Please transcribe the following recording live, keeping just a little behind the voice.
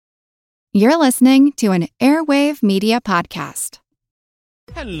You're listening to an Airwave Media Podcast.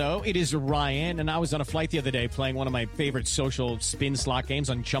 Hello, it is Ryan, and I was on a flight the other day playing one of my favorite social spin slot games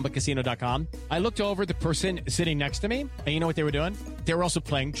on ChumbaCasino.com. I looked over at the person sitting next to me, and you know what they were doing? They were also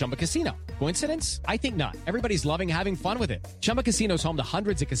playing Chumba Casino. Coincidence? I think not. Everybody's loving having fun with it. Chumba Casino is home to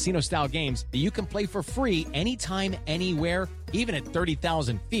hundreds of casino-style games that you can play for free anytime, anywhere, even at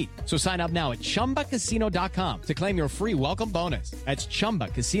 30,000 feet. So sign up now at ChumbaCasino.com to claim your free welcome bonus. That's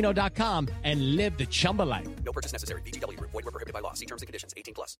ChumbaCasino.com and live the Chumba life. No purchase necessary. VGW. Void where prohibited by law. See terms and conditions.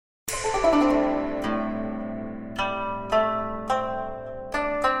 18 plus.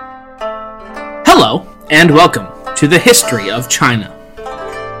 Hello, and welcome to the History of China.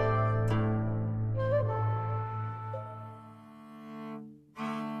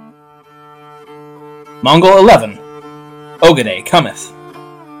 Mongol 11. Ögedei, Cometh.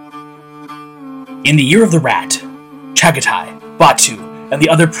 In the year of the rat, Chagatai, Batu, and the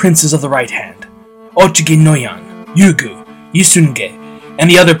other princes of the right hand, Ochigi Noyan, Yugu, Yisunge, and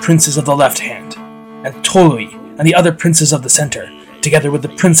the other princes of the left hand, and Tolui, and the other princes of the center, together with the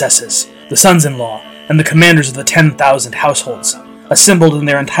princesses, the sons-in-law, and the commanders of the 10,000 households, assembled in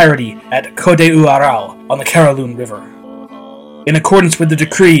their entirety at Kodeu-Arau on the Karaluun River. In accordance with the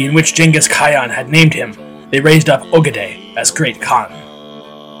decree in which Genghis Khan had named him, they raised up Ögedei as Great Khan.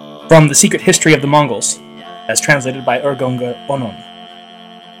 From The Secret History of the Mongols, as translated by Ergonga Onon.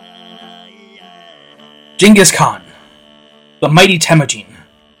 Genghis Khan, the mighty Temujin,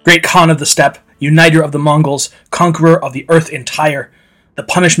 Great Khan of the Steppe, uniter of the Mongols, conqueror of the earth entire, the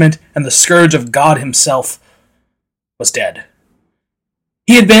punishment and the scourge of God himself, was dead.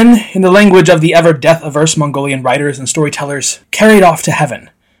 He had been, in the language of the ever death-averse Mongolian writers and storytellers, carried off to heaven,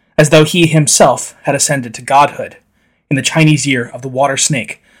 as though he himself had ascended to godhood, in the Chinese year of the water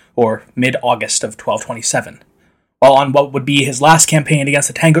snake, or mid-August of 1227, while on what would be his last campaign against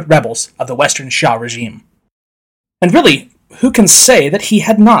the Tangut rebels of the Western Xia regime. And really, who can say that he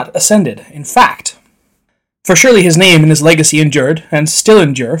had not ascended, in fact? For surely his name and his legacy endured, and still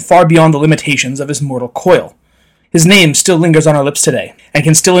endure, far beyond the limitations of his mortal coil. His name still lingers on our lips today, and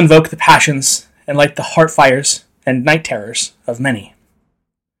can still invoke the passions and light the heart fires and night terrors of many.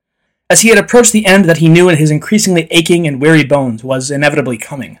 As he had approached the end that he knew in his increasingly aching and weary bones was inevitably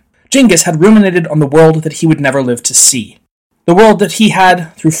coming, Genghis had ruminated on the world that he would never live to see. The world that he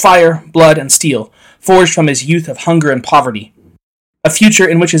had, through fire, blood, and steel, forged from his youth of hunger and poverty. A future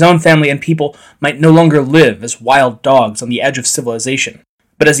in which his own family and people might no longer live as wild dogs on the edge of civilization,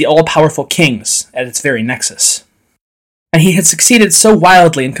 but as the all-powerful kings at its very nexus. And he had succeeded so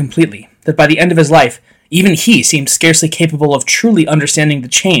wildly and completely that by the end of his life, even he seemed scarcely capable of truly understanding the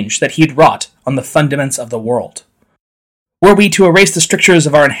change that he had wrought on the fundaments of the world. Were we to erase the strictures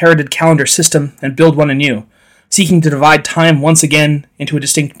of our inherited calendar system and build one anew, seeking to divide time once again into a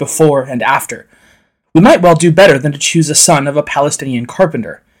distinct before and after, we might well do better than to choose the son of a Palestinian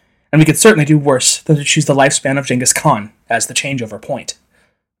carpenter, and we could certainly do worse than to choose the lifespan of Genghis Khan as the changeover point.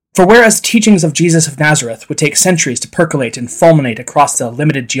 For whereas the teachings of Jesus of Nazareth would take centuries to percolate and fulminate across the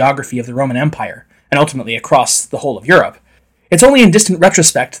limited geography of the Roman Empire, and ultimately across the whole of Europe, it's only in distant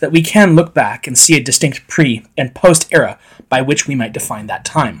retrospect that we can look back and see a distinct pre- and post-era by which we might define that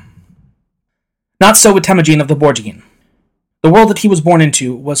time. Not so with Temujin of the Borjigin. The world that he was born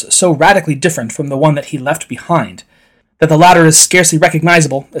into was so radically different from the one that he left behind, that the latter is scarcely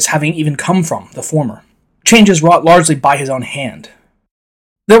recognizable as having even come from the former. Changes wrought largely by his own hand.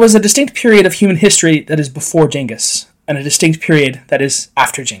 There was a distinct period of human history that is before Genghis, and a distinct period that is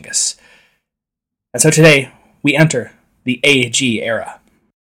after Genghis. And so today, we enter the AG era.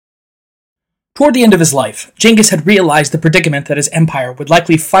 Toward the end of his life, Genghis had realized the predicament that his empire would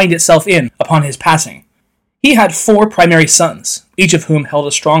likely find itself in upon his passing. He had 4 primary sons, each of whom held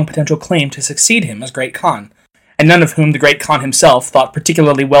a strong potential claim to succeed him as Great Khan, and none of whom the Great Khan himself thought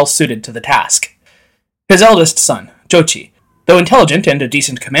particularly well suited to the task. His eldest son, Jochi, though intelligent and a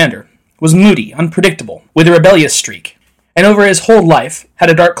decent commander, was moody, unpredictable, with a rebellious streak, and over his whole life had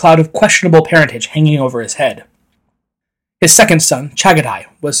a dark cloud of questionable parentage hanging over his head. His second son, Chagatai,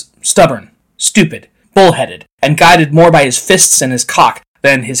 was stubborn, stupid, bull-headed, and guided more by his fists and his cock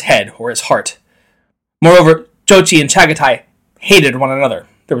than his head or his heart. Moreover, Jochi and Chagatai hated one another.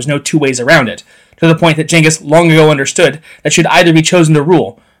 There was no two ways around it, to the point that Genghis long ago understood that should either be chosen to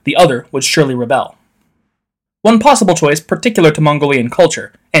rule, the other would surely rebel. One possible choice particular to Mongolian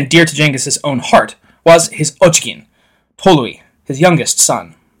culture, and dear to Genghis's own heart, was his Ochgin, Tolui, his youngest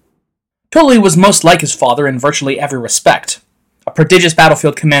son. Tolui was most like his father in virtually every respect. A prodigious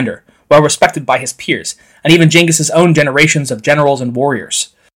battlefield commander, well respected by his peers, and even Genghis's own generations of generals and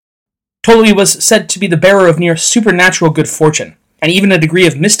warriors. Tolui was said to be the bearer of near supernatural good fortune, and even a degree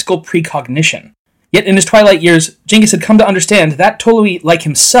of mystical precognition. Yet in his twilight years, Genghis had come to understand that Tolui, like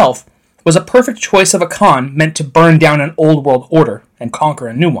himself, was a perfect choice of a Khan meant to burn down an old world order and conquer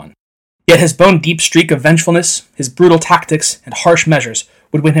a new one. Yet his bone-deep streak of vengefulness, his brutal tactics, and harsh measures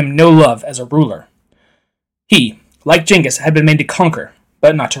would win him no love as a ruler. He, like Genghis, had been made to conquer,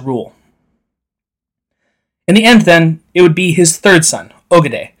 but not to rule. In the end, then, it would be his third son,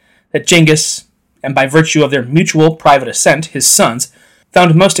 Ögedei, that Genghis, and by virtue of their mutual private assent, his sons,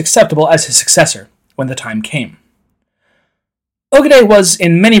 found most acceptable as his successor when the time came. Ögedei was,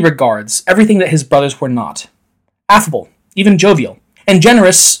 in many regards, everything that his brothers were not. Affable, even jovial, and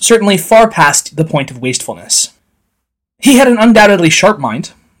generous, certainly far past the point of wastefulness. He had an undoubtedly sharp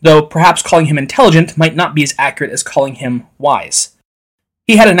mind, though perhaps calling him intelligent might not be as accurate as calling him wise.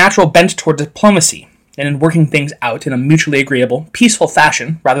 He had a natural bent toward diplomacy, and in working things out in a mutually agreeable, peaceful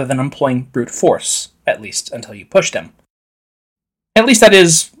fashion rather than employing brute force, at least until you pushed him. At least that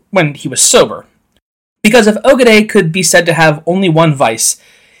is, when he was sober. Because if Ögedei could be said to have only one vice,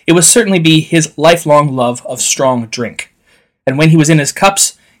 it would certainly be his lifelong love of strong drink. And when he was in his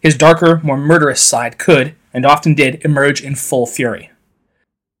cups, his darker, more murderous side could, and often did, emerge in full fury.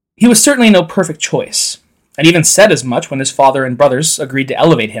 He was certainly no perfect choice, and even said as much when his father and brothers agreed to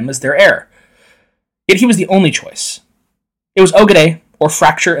elevate him as their heir. Yet he was the only choice. It was Ögedei or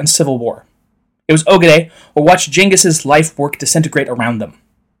fracture and civil war. It was Ögedei or watch Genghis's life work disintegrate around them.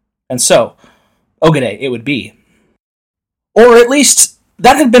 And so, Ögedei it would be. Or at least,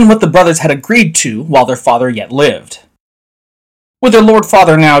 that had been what the brothers had agreed to while their father yet lived. With their lord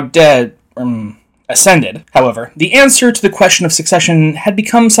father now dead, ascended, however, the answer to the question of succession had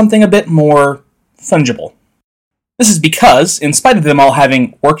become something a bit more fungible. This is because, in spite of them all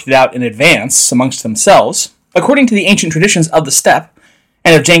having worked it out in advance amongst themselves, according to the ancient traditions of the steppe,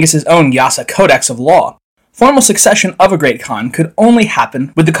 and of Genghis's own Yasa Codex of Law, formal succession of a great Khan could only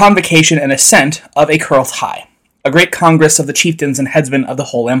happen with the convocation and assent of a Kurultai, a great congress of the chieftains and headsmen of the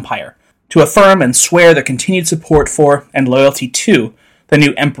whole empire, to affirm and swear their continued support for and loyalty to the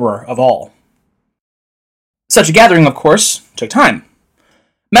new emperor of all. Such a gathering, of course, took time.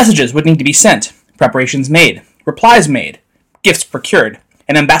 Messages would need to be sent, preparations made, replies made, gifts procured,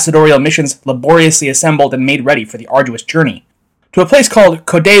 and ambassadorial missions laboriously assembled and made ready for the arduous journey to a place called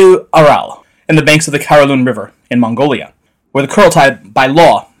Kodeu Aral, in the banks of the Karamun River in Mongolia, where the Kurultai, by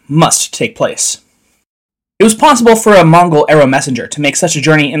law, must take place. It was possible for a Mongol arrow messenger to make such a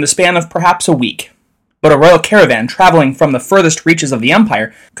journey in the span of perhaps a week, but a royal caravan traveling from the furthest reaches of the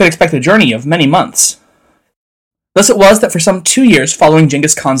empire could expect a journey of many months. Thus it was that for some 2 years following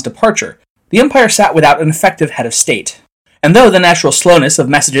Genghis Khan's departure, the empire sat without an effective head of state. And though the natural slowness of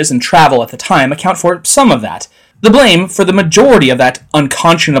messages and travel at the time account for some of that, the blame for the majority of that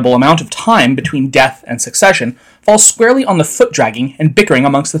unconscionable amount of time between death and succession falls squarely on the foot-dragging and bickering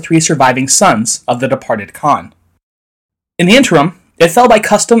amongst the 3 surviving sons of the departed Khan. In the interim, it fell by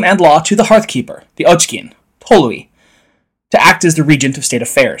custom and law to the Hearthkeeper, the Ochgin, Tolui, to act as the regent of state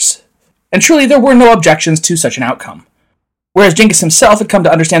affairs. And truly there were no objections to such an outcome. Whereas Genghis himself had come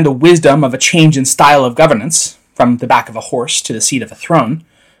to understand the wisdom of a change in style of governance, from the back of a horse to the seat of a throne,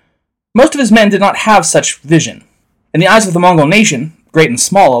 most of his men did not have such vision. In the eyes of the Mongol nation, great and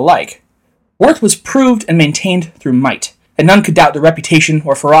small alike, worth was proved and maintained through might, and none could doubt the reputation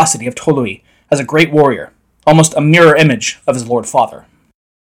or ferocity of Tolui as a great warrior, almost a mirror image of his lord father.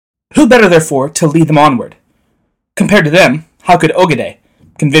 Who better, therefore, to lead them onward? Compared to them, how could Ögedei,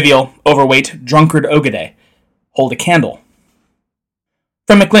 convivial, overweight, drunkard Ögedei, hold a candle?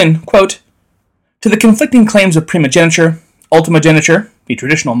 From Macklin, quote, "To the conflicting claims of primogeniture, ultimogeniture, the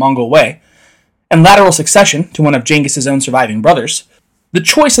traditional Mongol way, and lateral succession to one of Genghis's own surviving brothers, the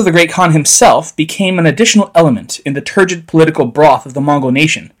choice of the great Khan himself became an additional element in the turgid political broth of the Mongol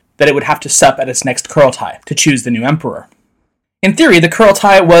nation that it would have to sup at its next Kurultai to choose the new emperor. In theory, the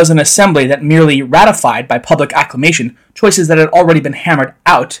Kurultai was an assembly that merely ratified by public acclamation choices that had already been hammered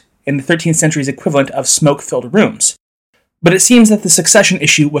out in the 13th century's equivalent of smoke-filled rooms. But it seems that the succession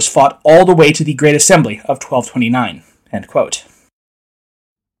issue was fought all the way to the Great Assembly of 1229." End quote.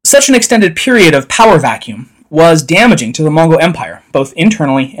 Such an extended period of power vacuum was damaging to the Mongol Empire, both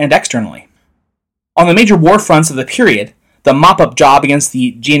internally and externally. On the major war fronts of the period, the mop-up job against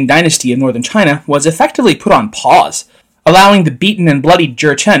the Jin dynasty of northern China was effectively put on pause, allowing the beaten and bloodied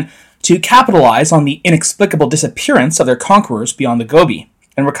Jurchen to capitalize on the inexplicable disappearance of their conquerors beyond the Gobi,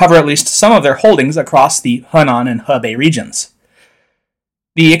 and recover at least some of their holdings across the Henan and Hebei regions.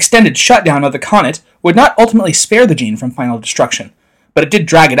 The extended shutdown of the Khanate would not ultimately spare the Jin from final destruction, but it did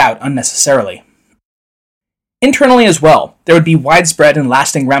drag it out unnecessarily. Internally as well, there would be widespread and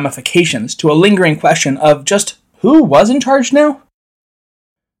lasting ramifications to a lingering question of just who was in charge now?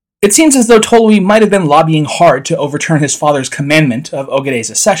 It seems as though Ptolemy might have been lobbying hard to overturn his father's commandment of Ögedei's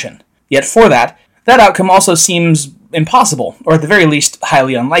accession, yet for that outcome also seems impossible, or at the very least,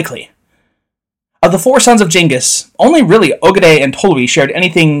 highly unlikely. Of the four sons of Genghis, only really Ögedei and Ptolemy shared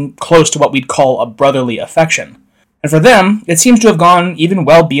anything close to what we'd call a brotherly affection. And for them, it seems to have gone even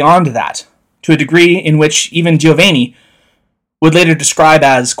well beyond that, to a degree in which even Giovanni would later describe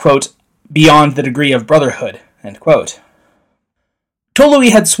as, quote, beyond the degree of brotherhood, end quote.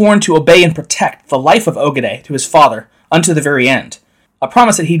 Ptolemy had sworn to obey and protect the life of Ögedei to his father unto the very end, a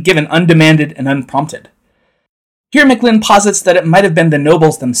promise that he'd given undemanded and unprompted. Here Micklin posits that it might have been the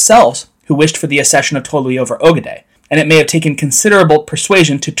nobles themselves who wished for the accession of Ptolemy over Ögedei, and it may have taken considerable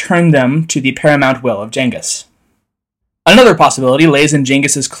persuasion to turn them to the paramount will of Genghis. Another possibility lays in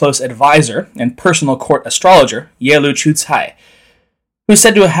Genghis's close advisor and personal court astrologer, Yelu Chucai, who is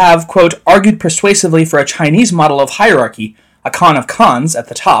said to have, quote, argued persuasively for a Chinese model of hierarchy, a Khan of Khans at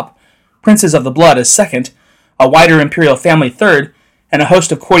the top, princes of the blood as second, a wider imperial family third, and a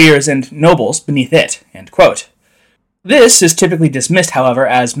host of courtiers and nobles beneath it, end quote. This is typically dismissed, however,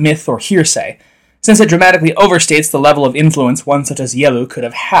 as myth or hearsay, since it dramatically overstates the level of influence one such as Yelu could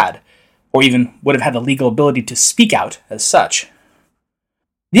have had, or even would have had the legal ability to speak out as such.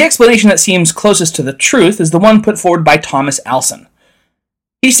 The explanation that seems closest to the truth is the one put forward by Thomas Alson.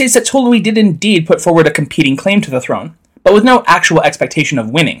 He states that Ptolemy did indeed put forward a competing claim to the throne, but with no actual expectation of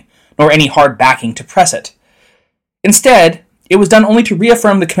winning, nor any hard backing to press it. Instead, it was done only to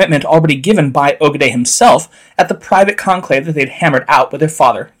reaffirm the commitment already given by Ögedei himself at the private conclave that they'd hammered out with their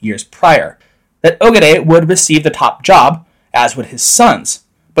father years prior, that Ögedei would receive the top job, as would his sons,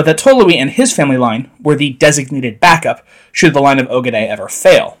 but that Ptolemy and his family line were the designated backup should the line of Ögedei ever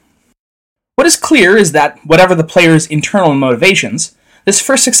fail. What is clear is that, whatever the players' internal motivations, this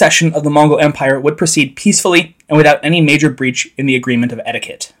first succession of the Mongol Empire would proceed peacefully and without any major breach in the agreement of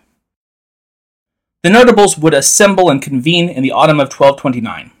etiquette. The notables would assemble and convene in the autumn of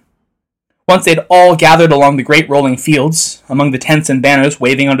 1229. Once they'd all gathered along the great rolling fields, among the tents and banners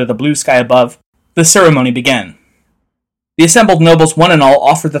waving under the blue sky above, the ceremony began. The assembled nobles one and all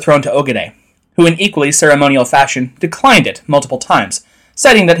offered the throne to Ögedei, who in equally ceremonial fashion declined it multiple times,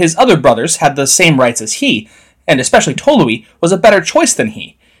 citing that his other brothers had the same rights as he, and especially Ptolemy was a better choice than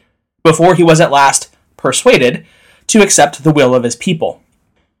he, before he was at last persuaded to accept the will of his people.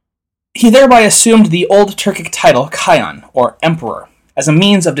 He thereby assumed the old Turkic title Khayan, or Emperor, as a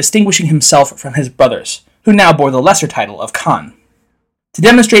means of distinguishing himself from his brothers, who now bore the lesser title of Khan. To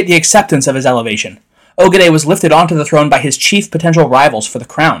demonstrate the acceptance of his elevation, Ögedei was lifted onto the throne by his chief potential rivals for the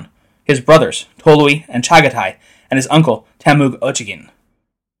crown, his brothers Ptolemy and Chagatai, and his uncle Temug Ochagin.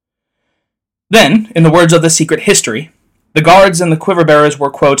 Then, in the words of the secret history, the guards and the quiver bearers were,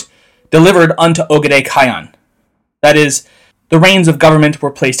 quote, delivered unto Ögedei Khayan. That is, the reins of government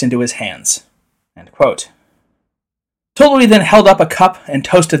were placed into his hands. End quote. Ptolemy then held up a cup and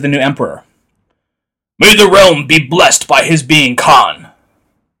toasted the new emperor. May the realm be blessed by his being Khan.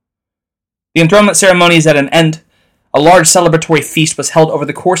 The enthronement ceremony is at an end. A large celebratory feast was held over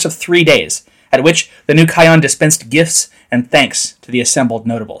the course of 3 days, at which the new Khayan dispensed gifts and thanks to the assembled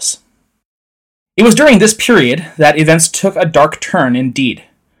notables. It was during this period that events took a dark turn indeed.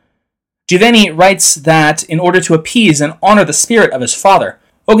 Giovanni writes that in order to appease and honor the spirit of his father,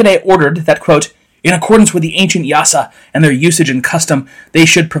 Ögedei ordered that, quote, in accordance with the ancient Yasa and their usage and custom, they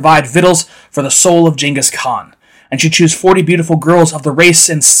should provide victuals for the soul of Genghis Khan, and should choose 40 beautiful girls of the race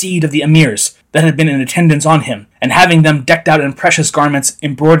and seed of the emirs that had been in attendance on him, and having them decked out in precious garments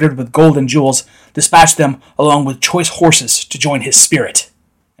embroidered with gold and jewels, dispatch them along with choice horses to join his spirit.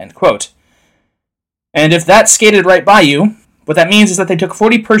 End quote. And if that skated right by you, what that means is that they took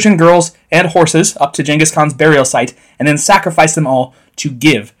 40 Persian girls and horses up to Genghis Khan's burial site and then sacrificed them all to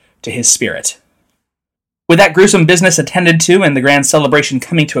give to his spirit. With that gruesome business attended to and the grand celebration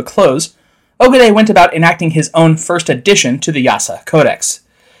coming to a close, Ögedei went about enacting his own first addition to the Yasa Codex.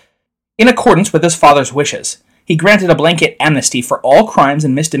 In accordance with his father's wishes, he granted a blanket amnesty for all crimes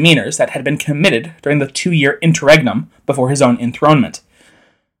and misdemeanors that had been committed during the 2-year interregnum before his own enthronement,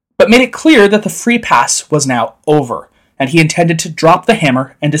 but made it clear that the free pass was now over, and he intended to drop the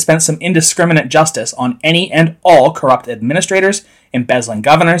hammer and dispense some indiscriminate justice on any and all corrupt administrators, embezzling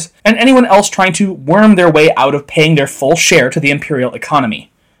governors, and anyone else trying to worm their way out of paying their full share to the imperial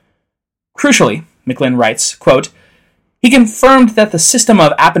economy. Crucially, Micklin writes, quote, he confirmed that the system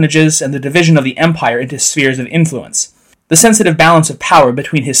of appanages and the division of the empire into spheres of influence, the sensitive balance of power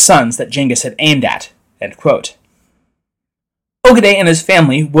between his sons that Genghis had aimed at, end quote. Ögedei and his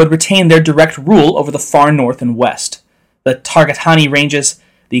family would retain their direct rule over the far north and west, the Targatani ranges,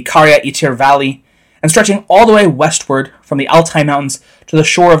 the Karya Itir Valley, and stretching all the way westward from the Altai Mountains to the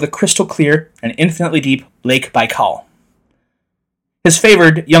shore of the crystal-clear and infinitely deep Lake Baikal. His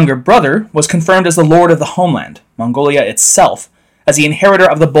favored younger brother was confirmed as the lord of the homeland, Mongolia itself, as the inheritor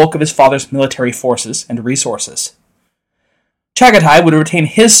of the bulk of his father's military forces and resources. Chagatai would retain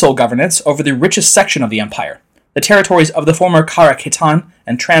his sole governance over the richest section of the empire, the territories of the former Kara Khitan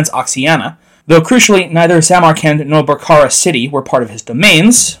and Transoxiana, though crucially neither Samarkand nor Bukhara city were part of his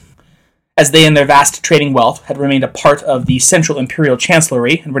domains, as they in their vast trading wealth had remained a part of the central imperial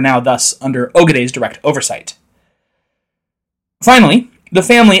chancellery and were now thus under Ögedei's direct oversight. Finally, the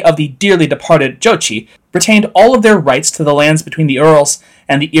family of the dearly departed Jochi retained all of their rights to the lands between the Urals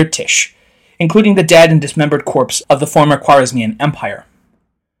and the Irtish, including the dead and dismembered corpse of the former Khwarezmian Empire.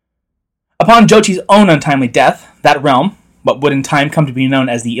 Upon Jochi's own untimely death, that realm, what would in time come to be known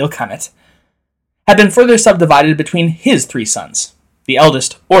as the Ilkhanate, had been further subdivided between his three sons. The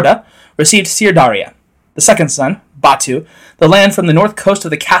eldest, Orda, received Sirdaria. The second son, Batu, the land from the north coast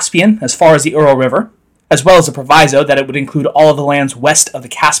of the Caspian as far as the Ural River, as well as a proviso that it would include all of the lands west of the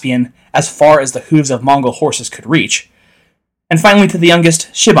Caspian as far as the hooves of Mongol horses could reach. And finally to the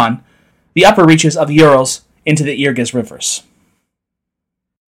youngest, Shiban, the upper reaches of the Urals into the Irgiz rivers.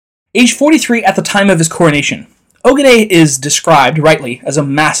 Age 43 at the time of his coronation, Ögedei is described, rightly, as a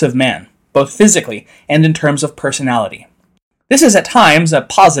massive man, both physically and in terms of personality. This is at times a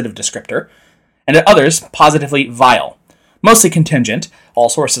positive descriptor, and at others positively vile, mostly contingent, all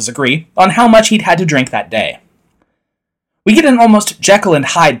sources agree, on how much he'd had to drink that day. We get an almost Jekyll and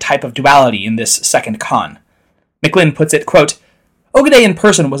Hyde type of duality in this second Khan. McLynn puts it, quote, Ögedei in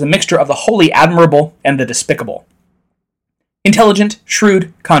person was a mixture of the wholly admirable and the despicable. Intelligent,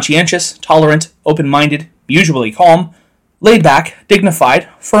 shrewd, conscientious, tolerant, open-minded, usually calm, laid back, dignified,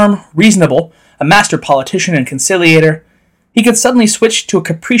 firm, reasonable, a master politician and conciliator, he could suddenly switch to a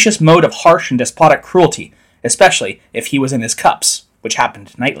capricious mode of harsh and despotic cruelty, especially if he was in his cups, which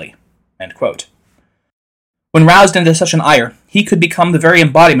happened nightly. End quote. When roused into such an ire, he could become the very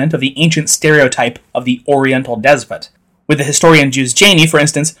embodiment of the ancient stereotype of the Oriental despot, with the historian Juzjani, for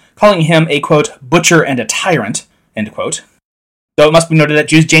instance, calling him a, quote, butcher and a tyrant, end quote. Though it must be noted that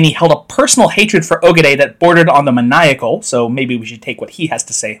Juzjani held a personal hatred for Ögedei that bordered on the maniacal, so maybe we should take what he has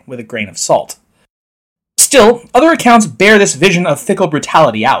to say with a grain of salt. Still, other accounts bear this vision of fickle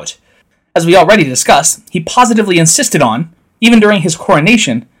brutality out. As we already discussed, he positively insisted on, even during his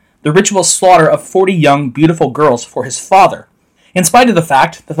coronation, the ritual slaughter of 40 young, beautiful girls for his father, in spite of the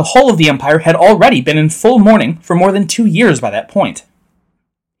fact that the whole of the empire had already been in full mourning for more than 2 years by that point.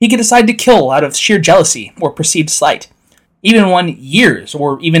 He could decide to kill out of sheer jealousy or perceived slight, even one years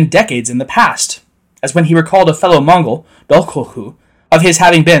or even decades in the past, as when he recalled a fellow Mongol, Dolkulhu, of his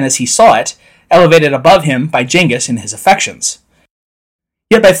having been, as he saw it, elevated above him by Genghis in his affections.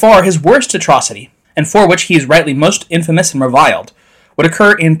 Yet by far his worst atrocity, and for which he is rightly most infamous and reviled, would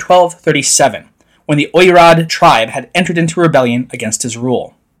occur in 1237, when the Oirad tribe had entered into rebellion against his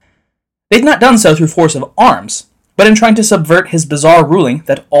rule. They had not done so through force of arms, but in trying to subvert his bizarre ruling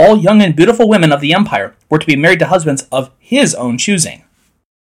that all young and beautiful women of the empire were to be married to husbands of his own choosing.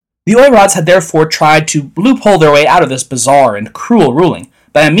 The Oirads had therefore tried to loophole their way out of this bizarre and cruel ruling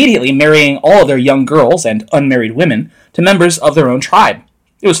by immediately marrying all of their young girls and unmarried women to members of their own tribe.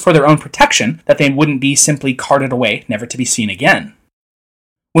 It was for their own protection that they wouldn't be simply carted away, never to be seen again.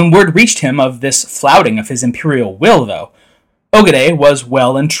 When word reached him of this flouting of his imperial will, though, Ögedei was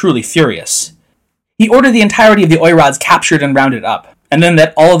well and truly furious. He ordered the entirety of the Oirads captured and rounded up, and then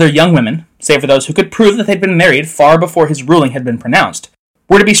that all of their young women, save for those who could prove that they'd been married far before his ruling had been pronounced,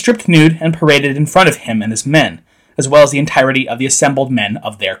 were to be stripped nude and paraded in front of him and his men, as well as the entirety of the assembled men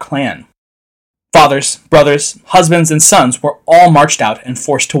of their clan. Fathers, brothers, husbands, and sons were all marched out and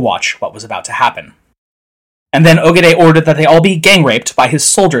forced to watch what was about to happen. And then Ögedei ordered that they all be gang-raped by his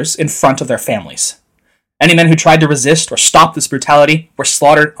soldiers in front of their families. Any men who tried to resist or stop this brutality were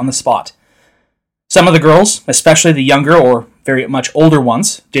slaughtered on the spot. Some of the girls, especially the younger or very much older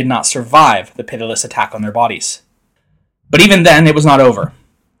ones, did not survive the pitiless attack on their bodies. But even then, it was not over.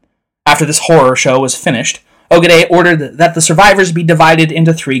 After this horror show was finished, Ögedei ordered that the survivors be divided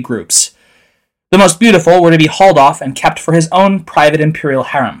into 3 groups. The most beautiful were to be hauled off and kept for his own private imperial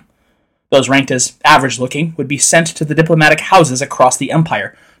harem. Those ranked as average-looking would be sent to the diplomatic houses across the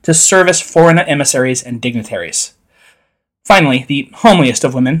empire to service foreign emissaries and dignitaries. Finally, the homeliest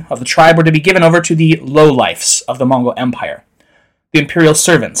of women of the tribe were to be given over to the lowlifes of the Mongol Empire, the imperial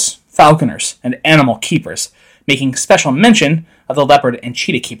servants, falconers, and animal keepers, making special mention of the leopard and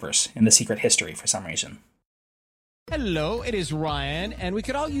cheetah keepers in the secret history for some reason. Hello, it is Ryan, and we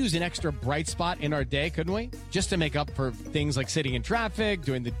could all use an extra bright spot in our day, couldn't we? Just to make up for things like sitting in traffic,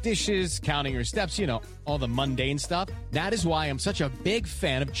 doing the dishes, counting your steps, all the mundane stuff. That is why I'm such a big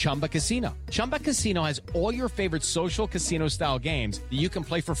fan of Chumba Casino. Chumba Casino has all your favorite social casino-style games that you can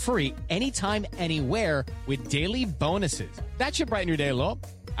play for free anytime, anywhere with daily bonuses. That should brighten your day a little.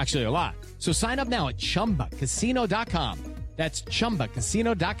 Actually, a lot. So sign up now at ChumbaCasino.com. That's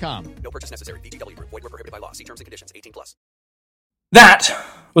ChumbaCasino.com. No purchase necessary. VGW Group. Void where prohibited by law. See terms and conditions. 18+. That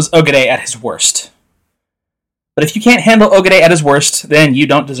was Ögedei at his worst. But if you can't handle Ögedei at his worst, then you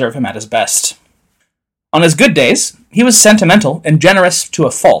don't deserve him at his best. On his good days, he was sentimental and generous to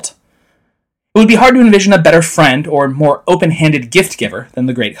a fault. It would be hard to envision a better friend or more open-handed gift giver than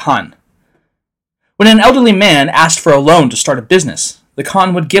the great Khan. When an elderly man asked for a loan to start a business, the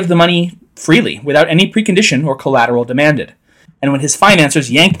Khan would give the money freely, without any precondition or collateral demanded. And when his financiers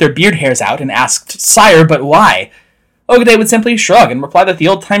yanked their beard hairs out and asked, "Sire, but why?" Ögedei would simply shrug and reply that the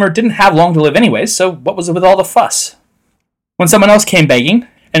old-timer didn't have long to live anyways, so what was it with all the fuss? When someone else came begging,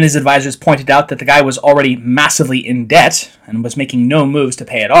 and his advisors pointed out that the guy was already massively in debt and was making no moves to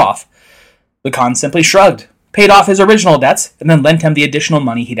pay it off, the Khan simply shrugged, paid off his original debts, and then lent him the additional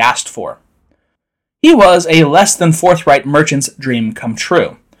money he'd asked for. He was a less than forthright merchant's dream come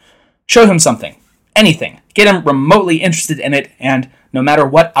true. Show him something, anything, get him remotely interested in it, and no matter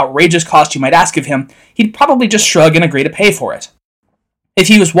what outrageous cost you might ask of him, he'd probably just shrug and agree to pay for it. If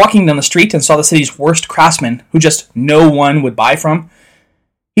he was walking down the street and saw the city's worst craftsman, who just no one would buy from,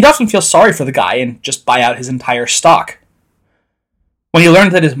 he'd often feel sorry for the guy and just buy out his entire stock. When he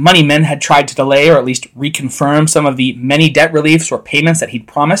learned that his money men had tried to delay or at least reconfirm some of the many debt reliefs or payments that he'd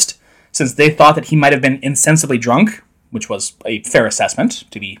promised, since they thought that he might have been insensibly drunk, which was a fair assessment,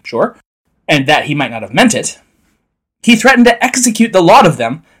 to be sure, and that he might not have meant it, he threatened to execute the lot of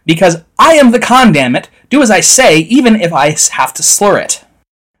them, because I am the Khan, dammit, do as I say, even if I have to slur it.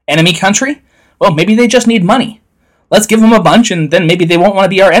 Enemy country? Well, maybe they just need money. Let's give them a bunch, and then maybe they won't want to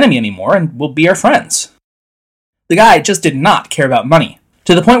be our enemy anymore, and we'll be our friends. The guy just did not care about money,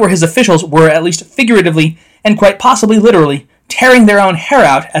 to the point where his officials were, at least figuratively, and quite possibly literally, tearing their own hair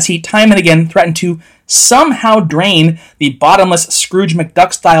out as he time and again threatened to somehow drain the bottomless Scrooge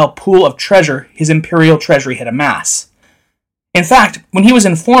McDuck-style pool of treasure his imperial treasury had amassed. In fact, when he was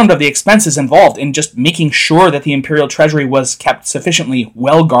informed of the expenses involved in just making sure that the imperial treasury was kept sufficiently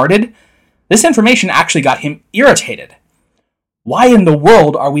well guarded, this information actually got him irritated. Why in the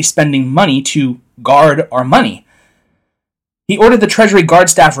world are we spending money to guard our money? He ordered the treasury guard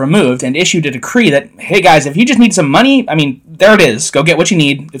staff removed and issued a decree that, hey guys, if you just need some money, there it is, go get what you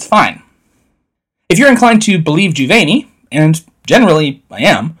need, it's fine. If you're inclined to believe Giovanni, and generally I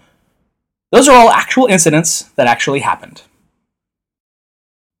am, those are all actual incidents that actually happened.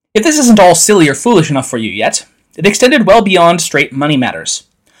 If this isn't all silly or foolish enough for you yet, it extended well beyond straight money matters.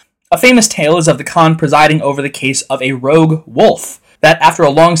 A famous tale is of the Khan presiding over the case of a rogue wolf that, after a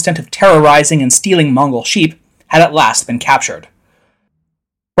long stint of terrorizing and stealing Mongol sheep, had at last been captured.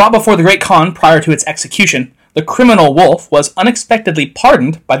 Brought before the great Khan prior to its execution, the criminal wolf was unexpectedly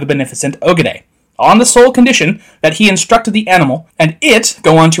pardoned by the beneficent Ögedei, on the sole condition that he instructed the animal, and it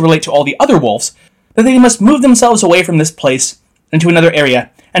go on to relate to all the other wolves, that they must move themselves away from this place into another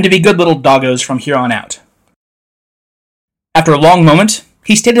area, and to be good little doggos from here on out. After a long moment,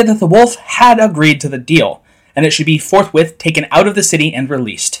 he stated that the wolf had agreed to the deal, and it should be forthwith taken out of the city and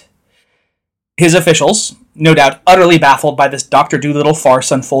released. His officials, no doubt utterly baffled by this Dr. Dolittle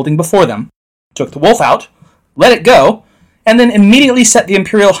farce unfolding before them, took the wolf out, let it go, and then immediately set the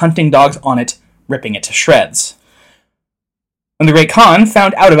imperial hunting dogs on it, ripping it to shreds. When the great Khan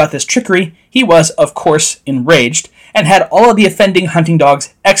found out about this trickery, he was, of course, enraged, and had all of the offending hunting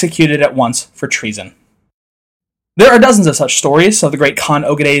dogs executed at once for treason. There are dozens of such stories of the great Khan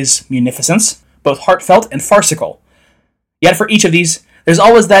Ögedei's munificence, both heartfelt and farcical. Yet for each of these, there's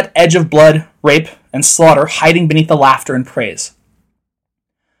always that edge of blood, rape, and slaughter hiding beneath the laughter and praise.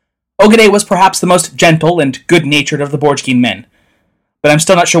 Ögedei was perhaps the most gentle and good-natured of the Borjgin men, but I'm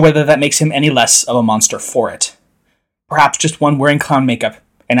still not sure whether that makes him any less of a monster for it. Perhaps just one wearing clown makeup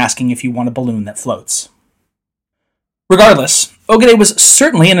and asking if you want a balloon that floats. Regardless, Ögedei was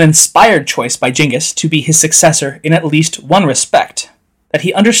certainly an inspired choice by Genghis to be his successor in at least one respect, that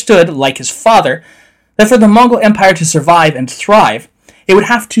he understood, like his father, that for the Mongol Empire to survive and thrive, it would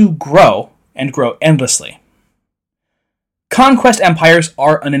have to grow, and grow endlessly. Conquest empires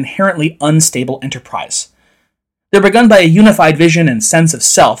are an inherently unstable enterprise. They're begun by a unified vision and sense of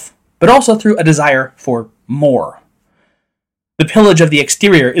self, but also through a desire for more. The pillage of the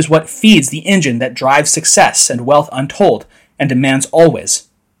exterior is what feeds the engine that drives success and wealth untold, and demands always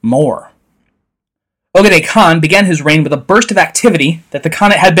more. Ögedei Khan began his reign with a burst of activity that the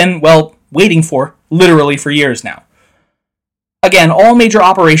Khanate had been, waiting for, literally for years now. Again, all major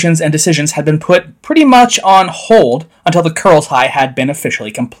operations and decisions had been put pretty much on hold until the Kurultai had been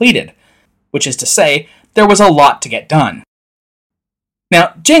officially completed, which is to say, there was a lot to get done.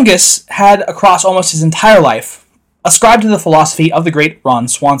 Now, Genghis had, across almost his entire life, ascribed to the philosophy of the great Ron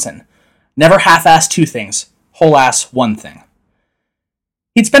Swanson: never half-ass two things, whole-ass one thing.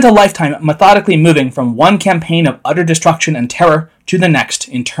 He'd spent a lifetime methodically moving from one campaign of utter destruction and terror to the next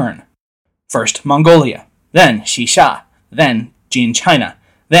in turn. First Mongolia, then Shisha, then Jin China,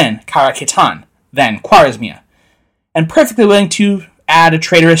 then Karakitan, then Khwarezmia, and perfectly willing to add a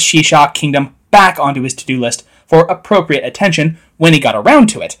traitorous Shisha kingdom back onto his to-do list for appropriate attention when he got around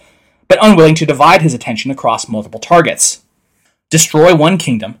to it, but unwilling to divide his attention across multiple targets. Destroy one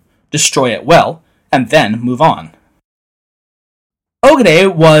kingdom, destroy it well, and then move on.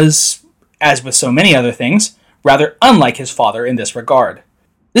 Ögedei was, as with so many other things, rather unlike his father in this regard.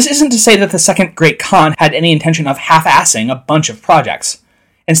 This isn't to say that the second Great Khan had any intention of half-assing a bunch of projects.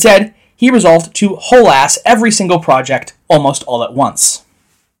 Instead, he resolved to whole-ass every single project almost all at once.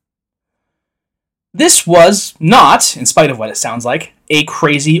 This was not, in spite of what it sounds like, a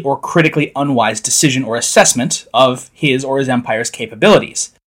crazy or critically unwise decision or assessment of his or his empire's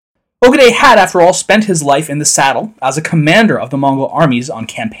capabilities. Ögedei had, after all, spent his life in the saddle as a commander of the Mongol armies on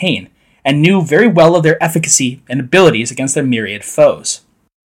campaign, and knew very well of their efficacy and abilities against their myriad foes.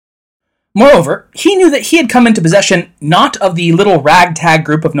 Moreover, he knew that he had come into possession not of the little ragtag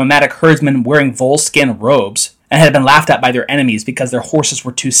group of nomadic herdsmen wearing volskin robes, and had been laughed at by their enemies because their horses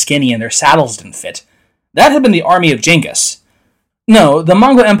were too skinny and their saddles didn't fit. That had been the army of Genghis. No, the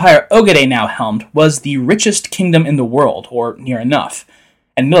Mongol Empire Ögedei now helmed was the richest kingdom in the world, or near enough,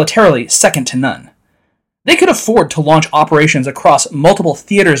 and militarily second to none. They could afford to launch operations across multiple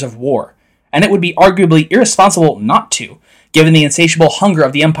theaters of war, and it would be arguably irresponsible not to, given the insatiable hunger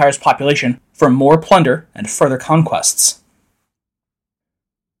of the empire's population for more plunder and further conquests.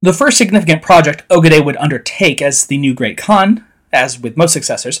 The first significant project Ögedei would undertake as the new Great Khan, as with most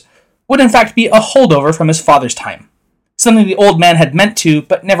successors, would in fact be a holdover from his father's time, something the old man had meant to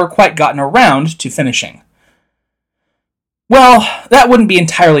but never quite gotten around to finishing. Well, that wouldn't be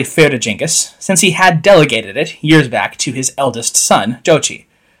entirely fair to Genghis, since he had delegated it years back to his eldest son, Jochi.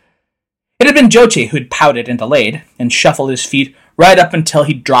 It had been Jochi who'd pouted and delayed, and shuffled his feet right up until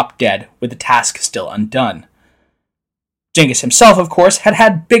he dropped dead, with the task still undone. Genghis himself, of course, had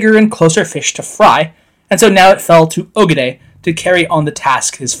had bigger and closer fish to fry, and so now it fell to Ögedei to carry on the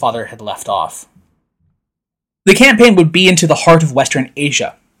task his father had left off. The campaign would be into the heart of Western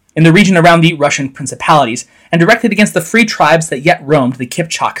Asia, in the region around the Russian principalities, and directed against the free tribes that yet roamed the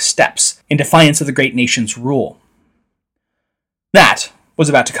Kipchak steppes, in defiance of the great nation's rule. That was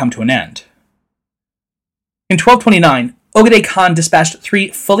about to come to an end. In 1229, Ögedei Khan dispatched 3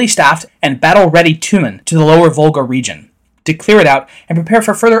 fully staffed and battle-ready Tumen to the lower Volga region, to clear it out and prepare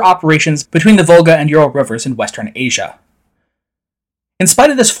for further operations between the Volga and Ural rivers in Western Asia. In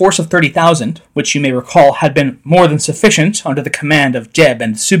spite of this force of 30,000, which you may recall had been more than sufficient under the command of Jeb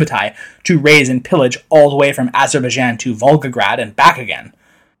and Subutai to raise and pillage all the way from Azerbaijan to Volgograd and back again,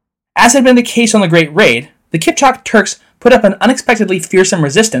 as had been the case on the Great Raid, the Kipchak Turks put up an unexpectedly fearsome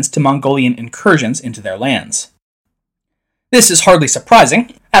resistance to Mongolian incursions into their lands. This is hardly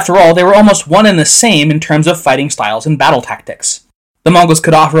surprising. After all, they were almost one and the same in terms of fighting styles and battle tactics. The Mongols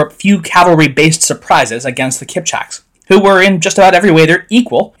could offer up few cavalry-based surprises against the Kipchaks, who were in just about every way their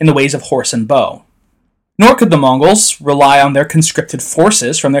equal in the ways of horse and bow. Nor could the Mongols rely on their conscripted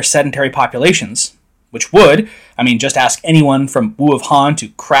forces from their sedentary populations, which would, just ask anyone from Wu of Han to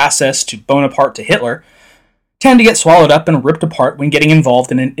Crassus to Bonaparte to Hitler, tend to get swallowed up and ripped apart when getting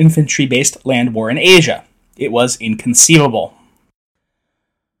involved in an infantry-based land war in Asia. It was inconceivable.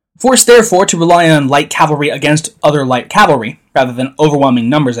 Forced therefore to rely on light cavalry against other light cavalry, rather than overwhelming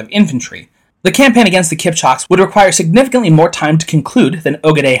numbers of infantry, the campaign against the Kipchaks would require significantly more time to conclude than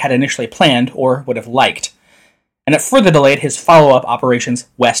Ögedei had initially planned or would have liked, and it further delayed his follow-up operations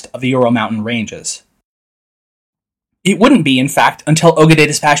west of the Ural mountain ranges. It wouldn't be, in fact, until Ögedei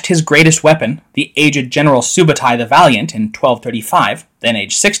dispatched his greatest weapon, the aged General Subutai the Valiant in 1235, then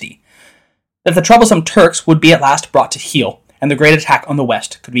age 60, that the troublesome Turks would be at last brought to heel, and the great attack on the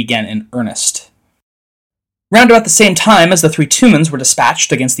west could begin in earnest. Round about the same time as the 3 Tumens were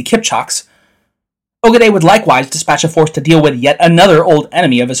dispatched against the Kipchaks, Ögedei would likewise dispatch a force to deal with yet another old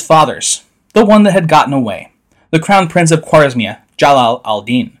enemy of his father's, the one that had gotten away, the Crown Prince of Khwarezmia, Jalal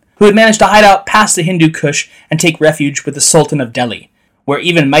al-Din, who had managed to hide out past the Hindu Kush and take refuge with the Sultan of Delhi, where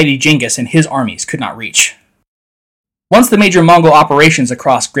even mighty Genghis and his armies could not reach. Once the major Mongol operations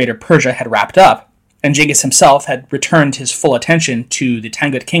across Greater Persia had wrapped up, and Genghis himself had returned his full attention to the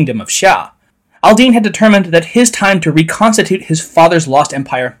Tangut kingdom of Xia, al-Din had determined that his time to reconstitute his father's lost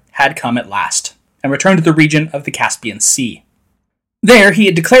empire had come at last, and returned to the region of the Caspian Sea. There he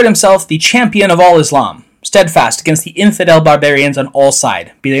had declared himself the champion of all Islam, steadfast against the infidel barbarians on all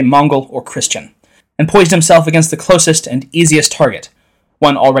sides, be they Mongol or Christian, and poised himself against the closest and easiest target,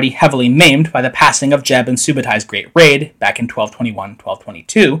 one already heavily maimed by the passing of Jeb and Subutai's great raid back in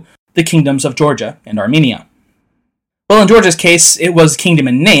 1221-1222, the kingdoms of Georgia and Armenia. Well, in Georgia's case, it was kingdom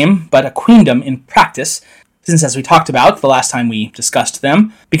in name, but a queendom in practice, since, as we talked about the last time we discussed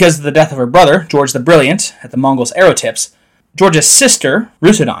them, because of the death of her brother, George the Brilliant, at the Mongols' arrow tips, Georgia's sister,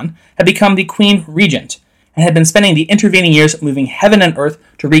 Rusudan, had become the queen regent, and had been spending the intervening years moving heaven and earth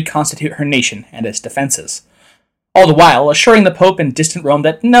to reconstitute her nation and its defenses. All the while assuring the Pope in distant Rome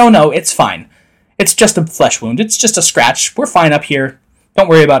that, no, it's fine. It's just a flesh wound, it's just a scratch, we're fine up here, don't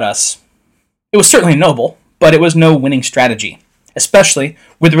worry about us. It was certainly noble, but it was no winning strategy, especially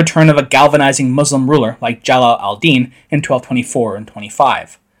with the return of a galvanizing Muslim ruler like Jalal al-Din in 1224 and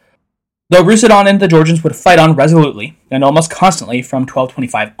 25. Though Rusudan and the Georgians would fight on resolutely, and almost constantly from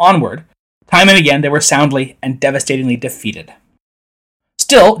 1225 onward, time and again they were soundly and devastatingly defeated.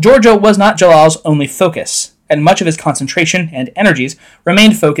 Still, Georgia was not Jalal's only focus, and much of his concentration and energies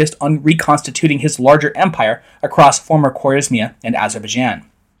remained focused on reconstituting his larger empire across former Khwarezmia and Azerbaijan.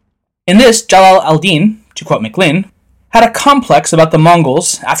 In this, Jalal al-Din, to quote McLean, had a complex about the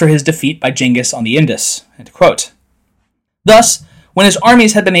Mongols after his defeat by Genghis on the Indus. End quote. Thus, when his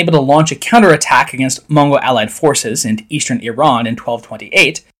armies had been able to launch a counterattack against Mongol-allied forces in eastern Iran in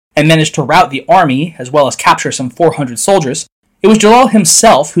 1228, and managed to rout the army as well as capture some 400 soldiers, it was Jalal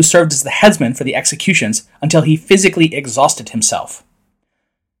himself who served as the headsman for the executions until he physically exhausted himself.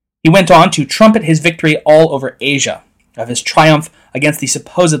 He went on to trumpet his victory all over Asia, of his triumph against the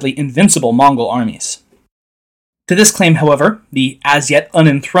supposedly invincible Mongol armies. To this claim, however, the as-yet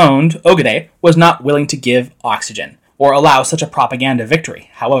unenthroned Ögedei was not willing to give oxygen, or allow such a propaganda victory,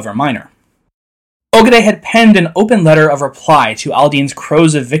 however minor. Ögedei had penned an open letter of reply to al-Din's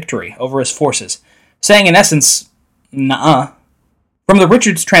crows of victory over his forces, saying in essence, "Nuh-uh." From the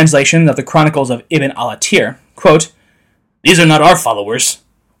Richards translation of the Chronicles of Ibn al-Atir, quote, "These are not our followers.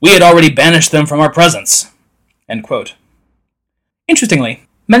 We had already banished them from our presence." End quote. Interestingly,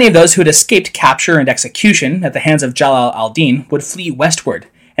 many of those who had escaped capture and execution at the hands of Jalal al-Din would flee westward,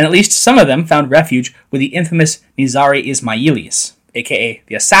 and at least some of them found refuge with the infamous Nizari Ismailis, aka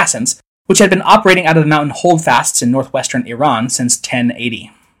the Assassins, which had been operating out of the mountain holdfasts in northwestern Iran since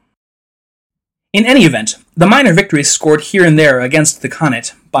 1080. In any event, the minor victories scored here and there against the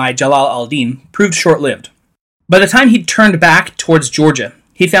Khanate by Jalal al-Din proved short-lived. By the time he'd turned back towards Georgia,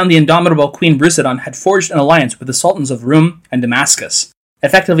 he found the indomitable Queen Rusudan had forged an alliance with the Sultans of Rum and Damascus,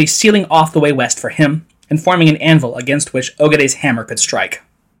 effectively sealing off the way west for him and forming an anvil against which Ögedei's hammer could strike.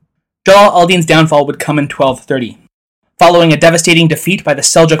 Jalal al-Din's downfall would come in 1230. Following a devastating defeat by the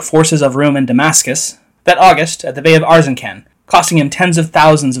Seljuk forces of Rum and Damascus, that August at the Bay of Arzincan, costing him tens of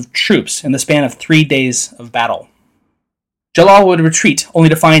thousands of troops in the span of 3 days of battle. Jalal would retreat only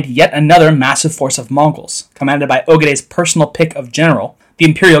to find yet another massive force of Mongols, commanded by Ögedei's personal pick of general, the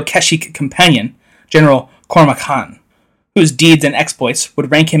imperial Keshik companion, General Cormac Khan, whose deeds and exploits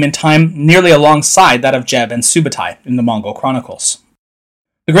would rank him in time nearly alongside that of Jeb and Subutai in the Mongol chronicles.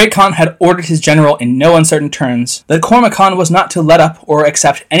 The great Khan had ordered his general in no uncertain terms that Cormac Khan was not to let up or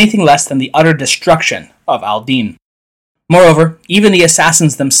accept anything less than the utter destruction of al-Din. Moreover, even the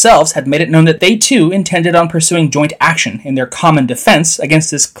assassins themselves had made it known that they too intended on pursuing joint action in their common defense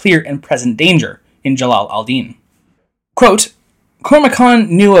against this clear and present danger in Jalal al-Din. Quote, Cormac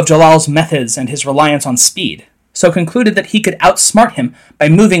Khan knew of Jalal's methods and his reliance on speed, so concluded that he could outsmart him by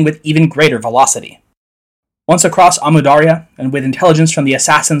moving with even greater velocity. Once across Amudarya, and with intelligence from the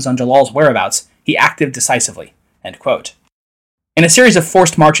assassins on Jalal's whereabouts, he acted decisively. End quote. In a series of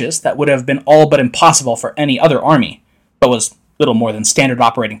forced marches that would have been all but impossible for any other army, but was little more than standard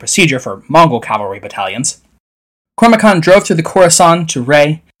operating procedure for Mongol cavalry battalions, Cormac Khan drove through the Khorasan to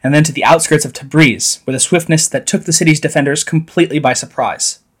Ray, and then to the outskirts of Tabriz, with a swiftness that took the city's defenders completely by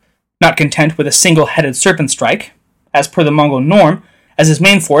surprise. Not content with a single-headed serpent strike, as per the Mongol norm, as his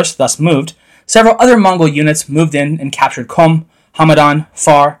main force thus moved, several other Mongol units moved in and captured Qom, Hamadan,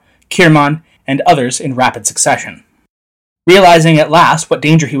 Far, Kirman, and others in rapid succession. Realizing at last what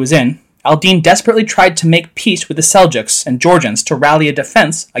danger he was in, al-Din desperately tried to make peace with the Seljuks and Georgians to rally a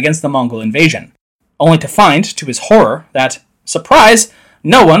defense against the Mongol invasion, only to find, to his horror, that, surprise,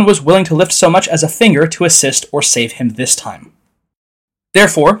 no one was willing to lift so much as a finger to assist or save him this time.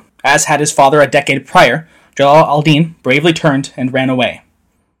 Therefore, as had his father a decade prior, Jalal al-Din bravely turned and ran away.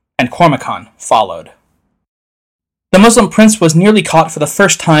 and Cormacan followed. The Muslim prince was nearly caught for the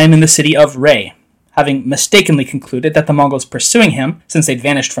first time in the city of Rey. Having mistakenly concluded that the Mongols pursuing him, since they'd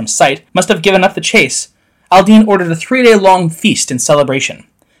vanished from sight, must have given up the chase, Al-Din ordered a 3-day-long feast in celebration.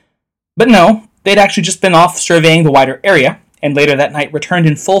 But no, they'd actually just been off surveying the wider area, and later that night returned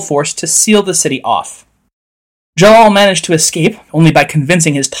in full force to seal the city off. Jalal managed to escape only by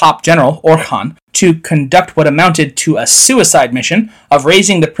convincing his top general, Orkhan, to conduct what amounted to a suicide mission of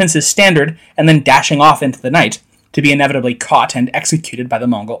raising the prince's standard and then dashing off into the night, to be inevitably caught and executed by the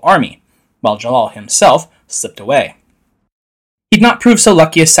Mongol army, while Jalal himself slipped away. He'd not proved so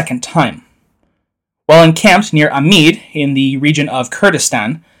lucky a second time. While encamped near Amid in the region of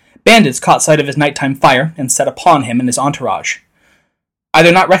Kurdistan, bandits caught sight of his nighttime fire and set upon him and his entourage.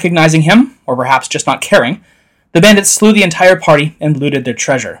 Either not recognizing him, or perhaps just not caring, the bandits slew the entire party and looted their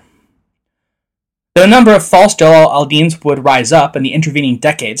treasure. Though a number of false Jalal al-Dins would rise up in the intervening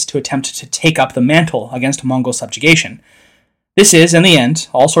decades to attempt to take up the mantle against Mongol subjugation, this is, in the end,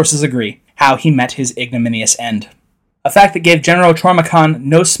 all sources agree, how he met his ignominious end. A fact that gave General Chormakan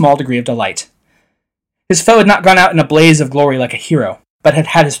no small degree of delight. His foe had not gone out in a blaze of glory like a hero, but had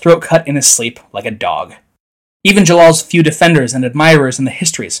had his throat cut in his sleep like a dog. Even Jalal's few defenders and admirers in the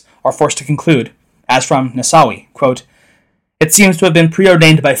histories are forced to conclude, as from Nasawi, quote, "It seems to have been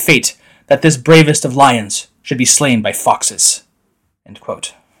preordained by fate that this bravest of lions should be slain by foxes." End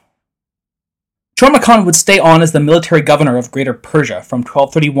quote. Chormakan would stay on as the military governor of Greater Persia from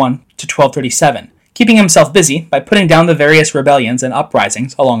 1231 to 1237, keeping himself busy by putting down the various rebellions and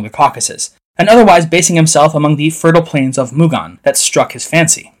uprisings along the Caucasus, and otherwise basing himself among the fertile plains of Mugan that struck his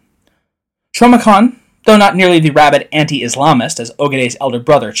fancy. Chormakan, though not nearly the rabid anti-Islamist as Ögedei's elder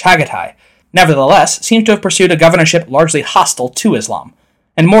brother Chagatai, nevertheless seems to have pursued a governorship largely hostile to Islam,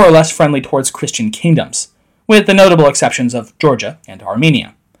 and more or less friendly towards Christian kingdoms, with the notable exceptions of Georgia and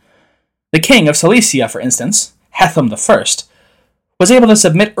Armenia. The king of Cilicia, for instance, Hethum I, was able to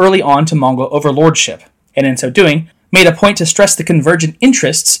submit early on to Mongol overlordship, and in so doing, made a point to stress the convergent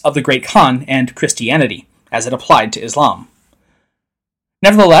interests of the Great Khan and Christianity, as it applied to Islam.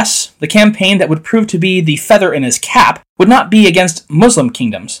 Nevertheless, the campaign that would prove to be the feather in his cap would not be against Muslim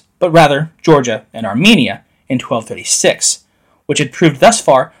kingdoms, but rather Georgia and Armenia in 1236, which had proved thus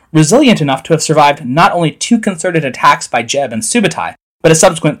far resilient enough to have survived not only 2 concerted attacks by Jeb and Subutai, but a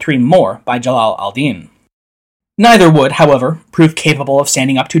subsequent 3 more by Jalal al-Din. Neither would, however, prove capable of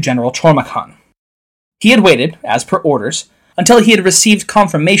standing up to General Chormakan. He had waited, as per orders, until he had received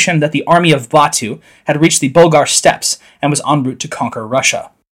confirmation that the army of Batu had reached the Bulgar steppes and was en route to conquer Russia.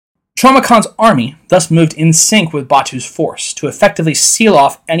 Chormakan's army thus moved in sync with Batu's force to effectively seal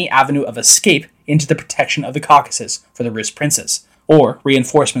off any avenue of escape into the protection of the Caucasus for the Rus princes, or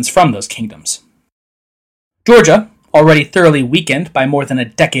reinforcements from those kingdoms. Georgia, already thoroughly weakened by more than a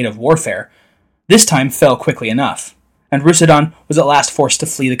decade of warfare, this time fell quickly enough, and Rusudan was at last forced to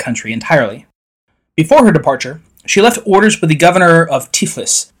flee the country entirely. Before her departure, she left orders with the governor of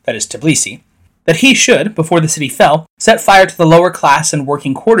Tiflis, that is Tbilisi, that he should, before the city fell, set fire to the lower class and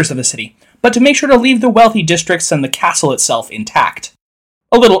working quarters of the city, but to make sure to leave the wealthy districts and the castle itself intact.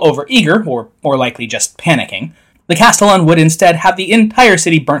 A little overeager, or more likely just panicking, the Castellan would instead have the entire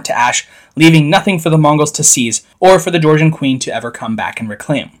city burnt to ash, leaving nothing for the Mongols to seize, or for the Georgian queen to ever come back and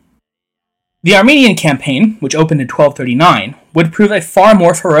reclaim. The Armenian campaign, which opened in 1239, would prove a far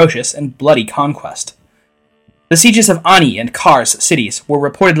more ferocious and bloody conquest. The sieges of Ani and Kars cities were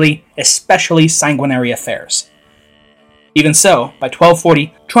reportedly especially sanguinary affairs. Even so, by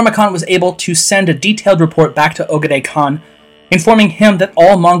 1240, Chormakan was able to send a detailed report back to Ögedei Khan, informing him that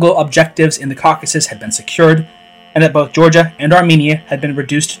all Mongol objectives in the Caucasus had been secured, and that both Georgia and Armenia had been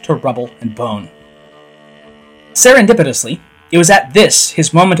reduced to rubble and bone. Serendipitously, it was at this,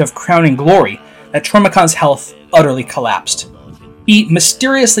 his moment of crowning glory, that Chormakan's health utterly collapsed. He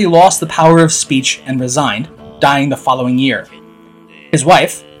mysteriously lost the power of speech and resigned, dying the following year. His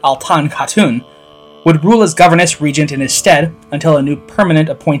wife, Altan Khatun, would rule as governess regent in his stead until a new permanent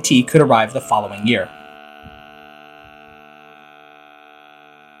appointee could arrive the following year.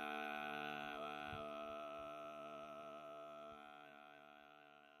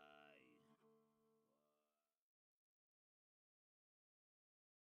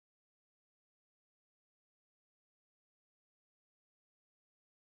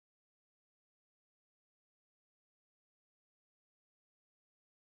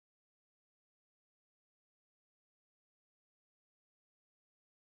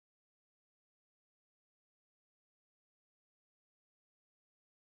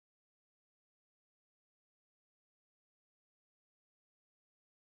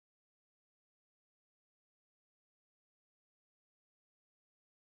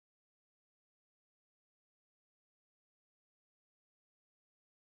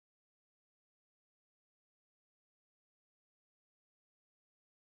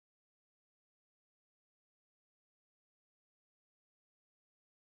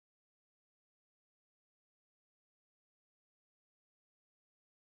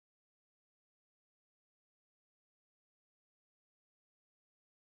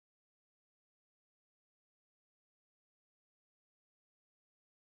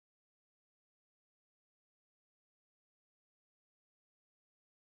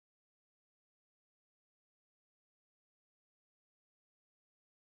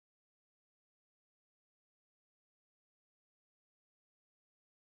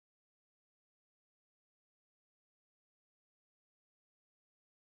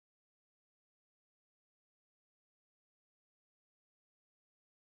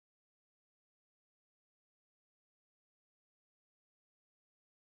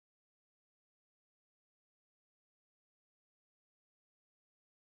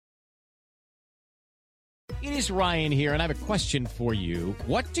 It is Ryan here, and I have a question for you.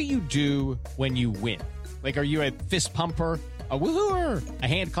 What do you do when you win? Like, are you a fist pumper, a woohooer, a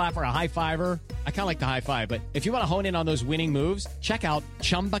hand clapper, a high fiver? I kind of like the high five, but if you want to hone in on those winning moves, check out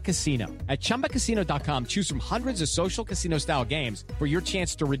Chumba Casino. At ChumbaCasino.com, choose from hundreds of social casino-style games for your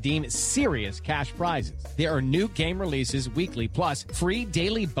chance to redeem serious cash prizes. There are new game releases weekly, plus free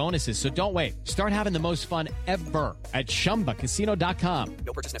daily bonuses. So don't wait. Start having the most fun ever at ChumbaCasino.com.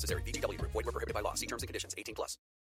 No purchase necessary. VGW Group. Void where prohibited by law. See terms and conditions. 18+.